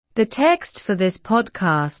The text for this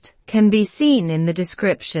podcast can be seen in the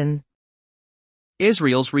description.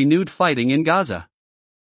 Israel's renewed fighting in Gaza.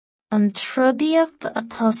 An trodíocht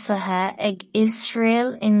atosathe ag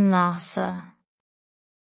Israel in Gaza.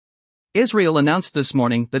 Israel announced this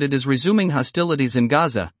morning that it is resuming hostilities in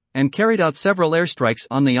Gaza, and carried out several airstrikes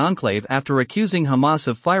on the enclave after accusing Hamas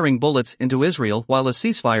of firing bullets into Israel while a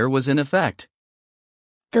ceasefire was in effect.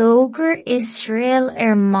 D'fhógair Israel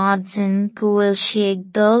maidin go bhfuil sí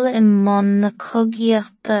ag dul I mbun na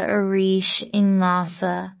cogaíochta arís in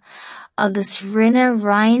Gaza, agus rinne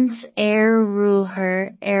roinnt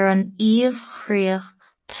rúthair an íomhchríoch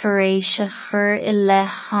tar éis a chur I le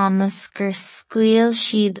Hamas gur scaoil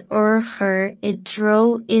siad urchar I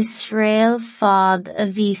dtreo Israel fad a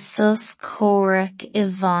bhí sos comhrac I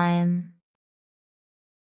bhfeidhm.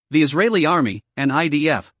 The Israeli army, and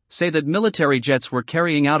IDF, say that military jets were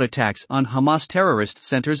carrying out attacks on Hamas terrorist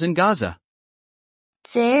centers in Gaza.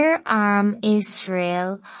 Deir arm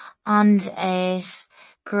Israel and éif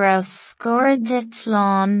go raibh scór de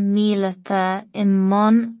thlán míleata I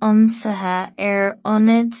mbun ionsaithe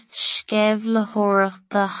ionad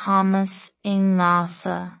scéibhlitheoireachta Hamas in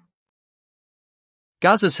Gaza.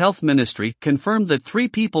 Gaza's health ministry confirmed that 3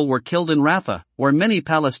 people were killed in Rafah, where many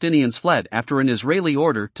Palestinians fled after an Israeli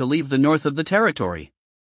order to leave the north of the territory.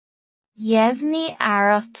 Dheimhní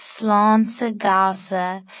aireacht sláinte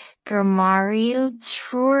Gaza gur maraíodh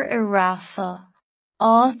triúr I Rafah,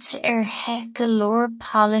 áit heic go leor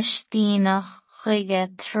Palestínach chuige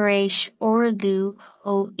tar éis ordú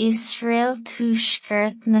ó Israel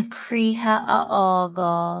tuaisceart na críthe a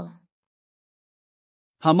fhágáil.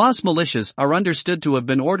 Hamas militias are understood to have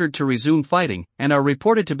been ordered to resume fighting, and are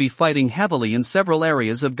reported to be fighting heavily in several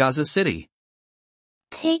areas of Gaza City.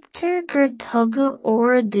 Teigtear gur tugadh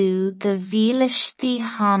ordú de bhíolastí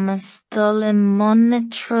Hamas dul I mbun na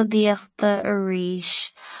trodíochta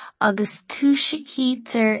arís, agus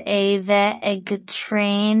tuaisceartar bheith ag go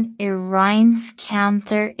tréin I roinnt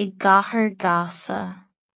ceantar I gcathair Gaza.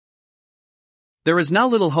 There is now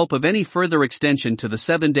little hope of any further extension to the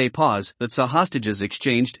 7-day pause that saw hostages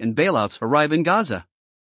exchanged and bailouts arrive in Gaza.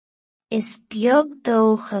 Is beag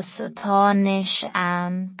dóchas atá anois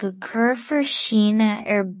ann go gcuirfear síne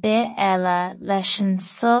bith eile leis an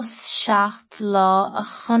sos 7 lá a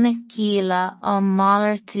chonaic gíle á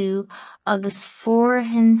mhaltartú agus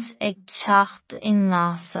fuarthint ag teacht in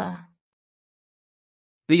Gaza.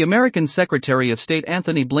 The American Secretary of State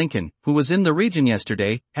Anthony Blinken, who was in the region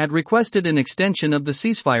yesterday, had requested an extension of the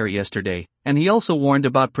ceasefire yesterday, and he also warned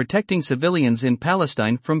about protecting civilians in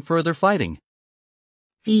Palestine from further fighting.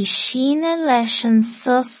 Bhí síne leis an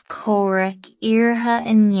sos comhrac iartha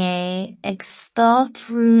inné ag Stát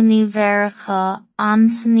Rúnaí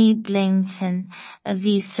Anthony Blinken a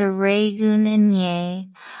bhí sa réigiún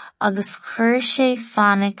inné, agus chuir sé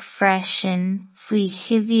fanacht freisin faoi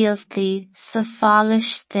shibhialtaí sa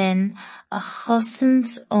Phalaistín a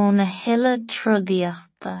chosaint ó na huile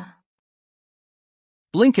trodíochta.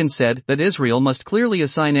 Blinken said that Israel must clearly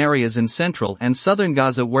assign areas in central and southern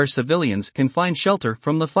Gaza where civilians can find shelter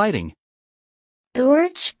from the fighting.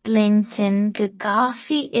 Dúirt Blinken go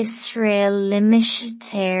gcaithfí Israel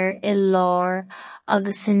limistéar I lár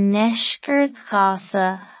agus in neisceart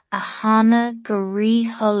Gaza a chana go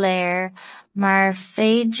rítholéir mar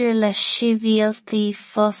féidir le shibhialtaí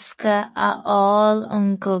fosca a fháil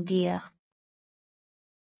an cogaíocht.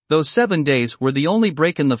 Those 7 days were the only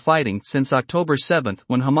break in the fighting since October 7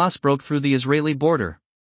 when Hamas broke through the Israeli border.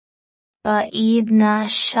 Ba iad na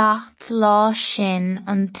 7 lá sin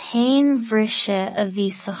an tain bhrise a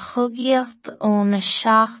bhí sa chogaíocht ó na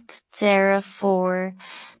 7 deire fómhair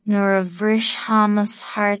nuair a bhris Hamas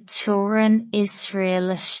thar teorann Israel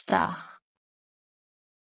isteach.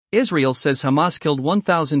 Israel says Hamas killed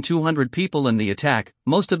 1,200 people in the attack,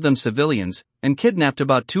 most of them civilians, and kidnapped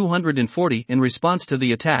about 240 in response to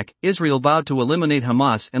the attack. Israel vowed to eliminate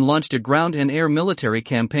Hamas and launched a ground and air military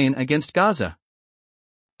campaign against Gaza.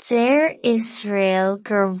 Deir Israel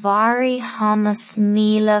gur bhairí Hamas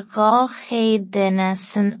 1,200 duine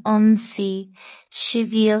san ionsaí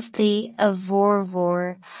shibhialtaí a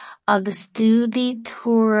bhformhór, agus d'údaigh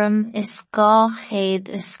tuairim is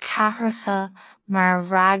 240 mar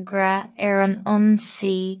raigra an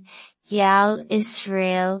ionsaí, gheall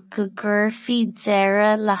Israel go gcuirfí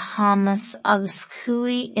deireadh le Hamas agus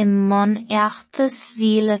chuaigh I mbun oireachtas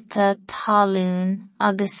mhíleata talún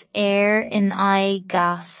agus in aghaidh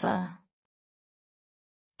Gaza.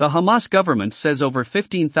 The Hamas government says over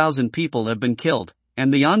 15,000 people have been killed,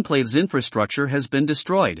 and the enclave's infrastructure has been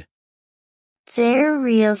destroyed. Deir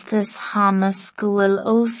rialtas Hamas go bhfuil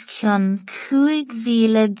os cionn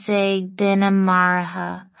 5,010 duine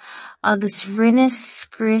mairthe, agus rinne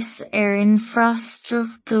scrios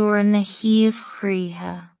infrastruchtúr na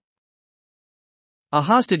híomhchraoithe. A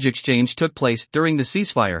hostage exchange took place during the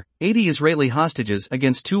ceasefire, 80 Israeli hostages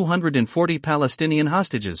against 240 Palestinian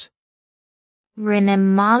hostages. Rinne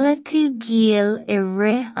Malachú Gial I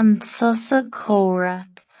rith an Tusa Córach,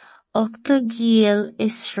 8 Gial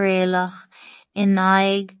Israelach, in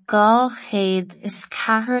aghaidh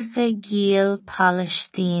 240 Gial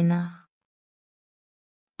Palestínach.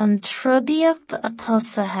 An trodíocht a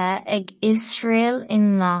tosaithe ag Israel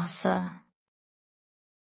in Gaza.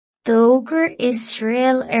 D'fhógair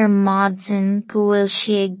Israel maidin go bhfuil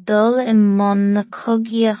sí ag dul I mbun na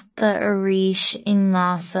cogaíochta arís in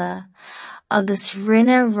Gaza, agus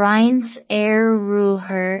rinne roinnt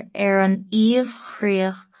rúthair an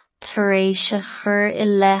íomhchraoch tar éis a chur I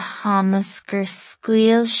le Hamas gur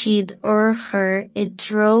scaoil siad urchar I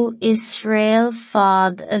dtreo Israel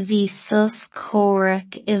fad a bhí sos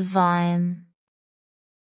Córach I bhfeidhm.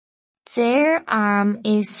 Deir arm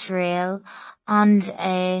Israel and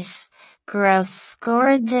go raibh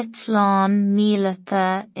scór d'itlán míleata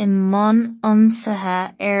I mbun ionsaithe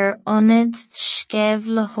ionad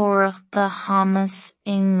scéibhlitheoireachta Hamas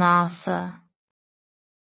in Gaza.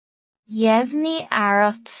 Dheimhní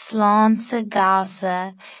aireacht sláinte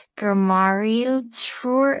Gaza gur maraíodh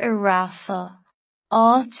triúr I Rafah,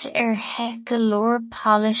 áit heicealóir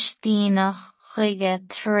Palestínach chuige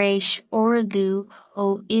tar éis ordú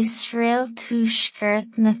ó Israel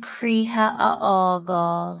tuaisceart na críthe a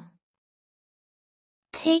fhágáil.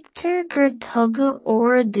 Teigtear gur tugadh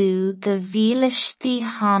ordú de bhíolastí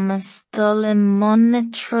Hamas dul I mbun na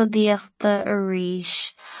trodíochta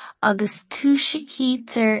arís, agus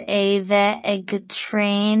tuaiscítear bheith ag go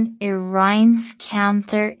tréin I roinnt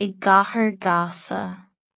ceantar I gcathair Gaza.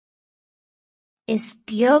 Is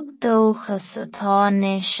beag dóchas atá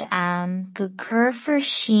anois ann go gcuirfear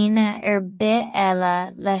síne bith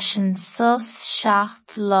eile leis an sos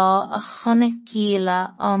 7 lá a chonaic gialla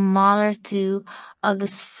á mhaltartú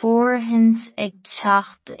agus fuarthint ag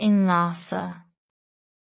teacht in Gaza.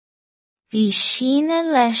 Bhí síne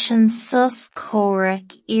leis an sos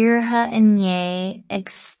Córach iartha inné ag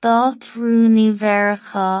Stát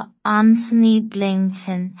Rúnaí Anthony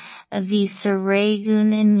Blinken a bhí sa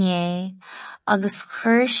réigiún inné, agus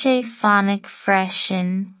chuir sé fanacht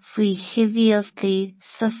freisin faoi shibhialtaí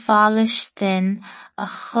sa Phalaistín a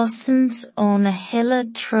chosaint ó na huile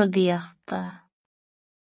trodíochta.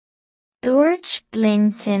 Dúirt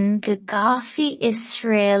Blinken go gcaithfí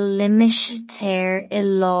Israel limistéar I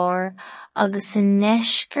lár agus in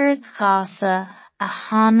neisceart Gaza a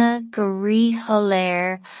chana go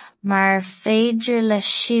rítholéir mar féidir le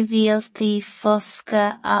shibhialtaí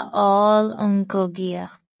fosca a fháil an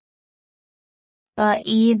gcogaíocht. Ba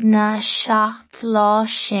iad na 7 lá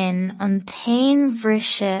sin an tain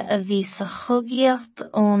bhrise a bhí sa chogaíocht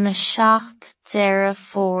ó na 7 deire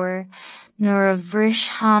fómhair nuair a bhris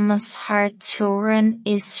Hamas thar teorainn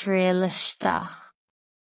Israel isteach.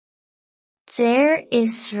 Deir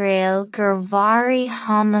Israel gur mharaigh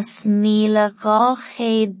Hamas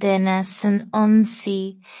 1,200 duine san ionsaí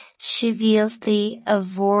shibhialtaí a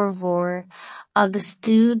bhformhór, agus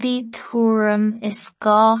d'údaigh tuairim is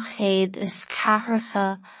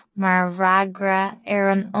 240 mar raigra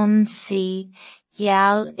an ionsaí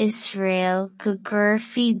gheall Israel go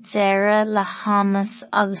gcuirfí deireadh le Hamas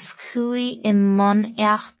agus chuaigh I mbun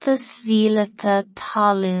oireachtas mhíleata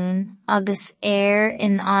talún agus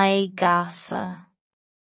in aghaidh Gaza.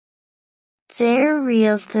 Deir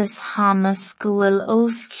rialtas Hamas go bhfuil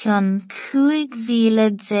os cionn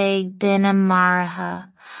 5,010 duine maraithe,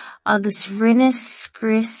 agus rinne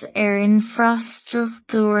scrios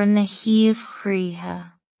infrastruchtúr na híomhchraoithe.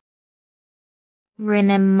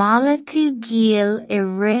 Rinne Malachú Gial I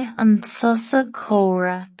rith an Tusa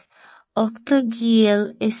Córach, 8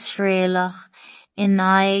 Gial Israelach, in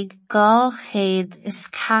aghaidh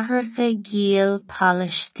 240 Gial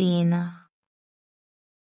Palestínach.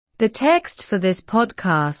 The text for this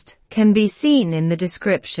podcast can be seen in the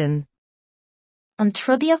description. An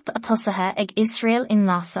trodíocht a tosaithe ag Israel in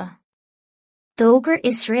Gaza. D'fhógair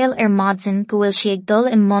Israel maidin go bhfuil sí ag dul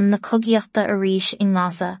I mbun na cogaíochta arís in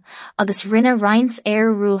Gaza, agus rinne roinnt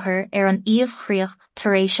rúthair an íomhchraoch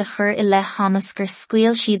tar éis a chur I le Hamas gur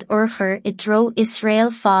scaoil siad urchar I dtreo Israel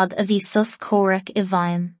fad a bhí sos Córach I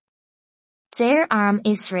bhfeidhm. Deir arm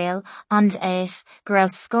Israel and go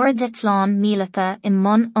raibh scór d'itlán míleata I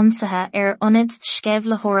mbun ionsaithe ionad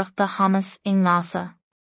scéibhlitheoireachta Hamas in Gaza.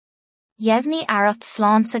 Dheimhní aireacht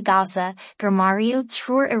sláinte Gaza gur maraíodh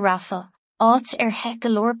triúr I Rafah, áit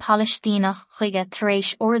heicealóir Palestínach chuige tar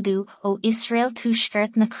éis ordú ó Israel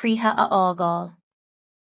tuaisceart na críthe a fhágáil.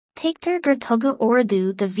 Teictear gur tugadh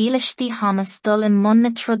oradú de bhíolastí Hamas dul I mbun na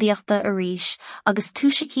trodíochta arís, agus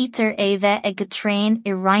túisicítear é bheith ag go tréin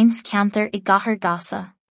I roinnt ceantar I gcathair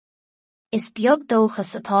Gaza. Is beag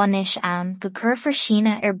dóchas atá anois ann go curfar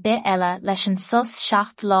síne bith eile leis an sos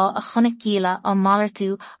 7 lá a chonaic gialla ó malartú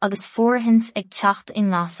agus fuarthint ag teacht I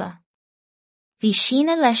ngasa. Bhí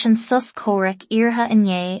síne leis an sos cóiric iartha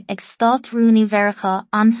inné ag Stát Rúnaí Mheiriceá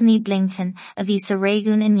Anthony Blinken a bhí sa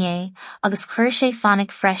réigiún inné, agus chuir sé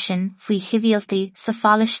fannig freisin faoi shibhialtaí sa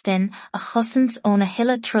Phalaistín a chosint ó na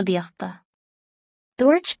huile trodíochta.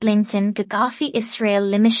 Dúirt Blinken go gcaithfí Israel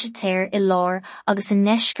limistéir I lár agus in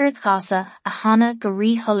neisceart Gaza a chana go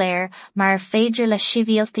rítholéir mar féidir le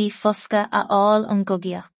shibhialtaí fosca a fháil an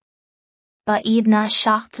gcogaíocht. Ba iad na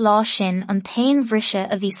 7 lá sin an tain bhrise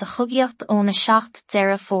a bhí sa chogaíocht ó na 7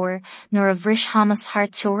 deire fómhair nuair a bhris Hamas thar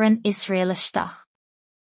teorann Israel isteach.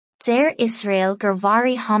 Deir Israel gur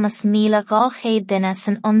mharí Hamas 1,200 duine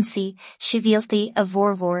san ionsaí shibhialtaí a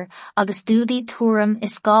bhformhór agus dúdaí tuairim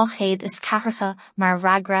is 240 mar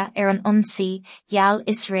reagra ar an ionsaí gheall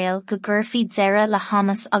Israel go gcuirfí deire le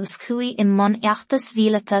Hamas agus chuaigh I mbun Oireachtas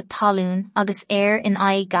Mhíleata talún agus air in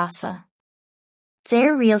aghaidh Gaza.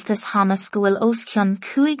 Deir rialtas Hamas go bhfuil os cionn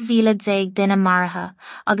 5,010 duine mairthe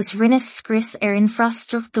agus rinne scris ar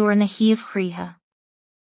infrastruchtúr na Shuíomh.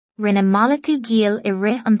 Rinne malatú giall I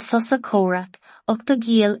rith an tusa cóiric, 8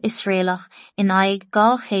 giall Israelach in aghaidh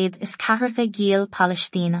 240 giall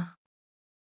Palestínach.